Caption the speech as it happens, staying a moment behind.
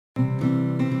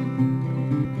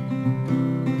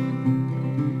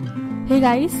Hey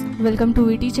guys, welcome to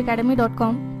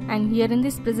weteachacademy.com, and here in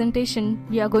this presentation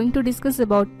we are going to discuss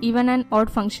about even and odd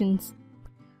functions.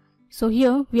 So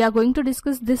here we are going to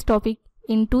discuss this topic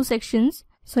in two sections.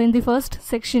 So in the first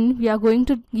section we are going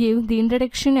to give the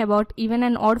introduction about even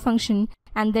and odd function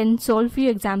and then solve few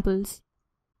examples.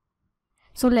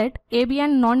 So let A be a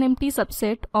non-empty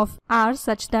subset of R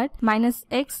such that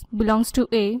 -x belongs to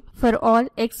A for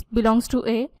all x belongs to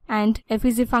A and f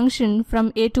is a function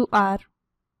from A to R.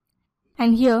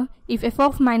 And here, if f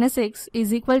of -x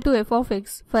is equal to f of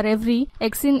x for every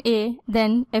x in A,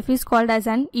 then f is called as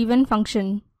an even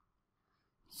function.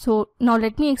 So now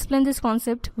let me explain this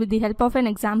concept with the help of an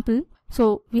example.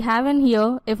 So we have in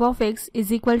here f of x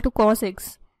is equal to cos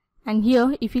x. And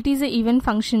here, if it is an even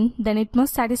function, then it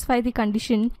must satisfy the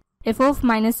condition f of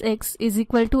 -x is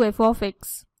equal to f of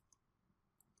x.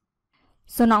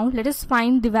 So now let us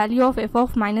find the value of f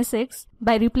of -x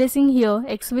by replacing here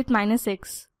x with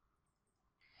 -x.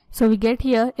 So we get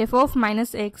here f of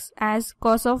 -x as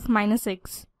cos of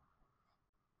 -x.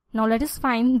 Now let us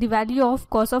find the value of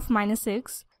cos of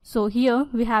 -x. So here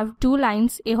we have two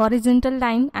lines, a horizontal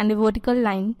line and a vertical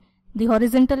line. The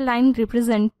horizontal line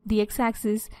represents the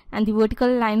x-axis and the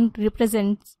vertical line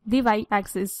represents the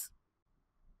y-axis.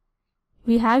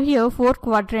 We have here four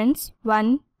quadrants,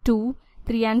 1, 2,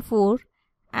 3 and 4,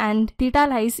 and theta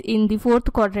lies in the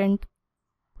fourth quadrant.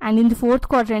 And in the fourth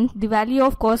quadrant, the value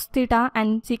of cos theta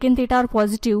and secant theta are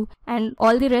positive and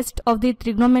all the rest of the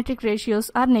trigonometric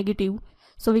ratios are negative.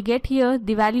 So we get here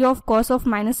the value of cos of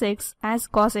 -x as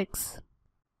cos x.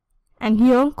 And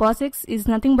here cos x is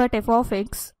nothing but f of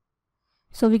x.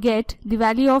 So we get the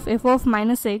value of f of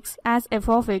 -x as f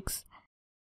of x.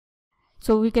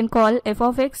 So we can call f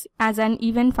of x as an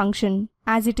even function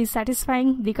as it is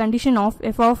satisfying the condition of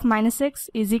f of -x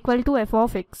is equal to f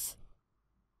of x.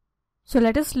 So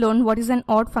let us learn what is an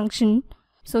odd function.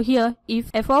 So here, if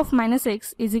f of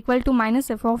 -x is equal to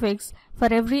 -f of x for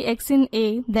every x in A,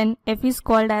 then f is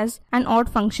called as an odd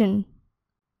function.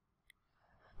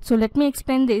 So let me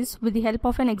explain this with the help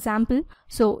of an example.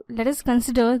 So let us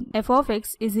consider f of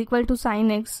x is equal to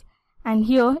sin x, and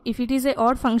here if it is an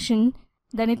odd function,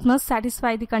 then it must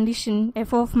satisfy the condition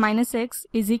f of -x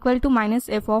is equal to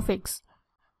 -f of x.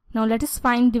 Now let us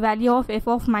find the value of f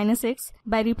of -x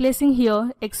by replacing here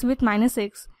x with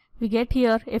 -x. We get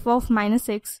here f of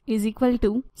 -x is equal to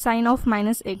sin of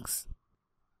 -x.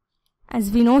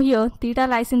 As we know here, theta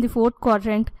lies in the fourth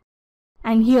quadrant,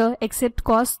 and here except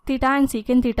cos theta and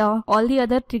secant theta, all the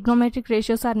other trigonometric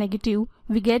ratios are negative.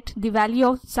 We get the value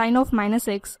of sin of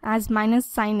 -x as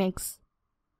minus sin x.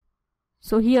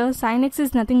 So here sin x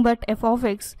is nothing but f of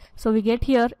x, so we get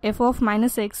here f of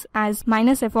 -x as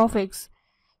minus f of x.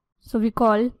 So we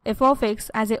call f of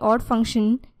x as a odd function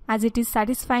as it is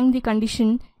satisfying the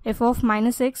condition f of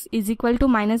 -x is equal to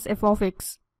 -f of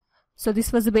x. So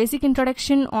this was a basic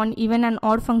introduction on even and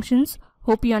odd functions.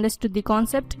 Hope you understood the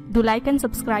concept. Do like and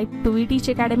subscribe to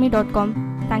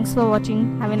weteachacademy.com. Thanks for watching.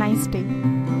 Have a nice day.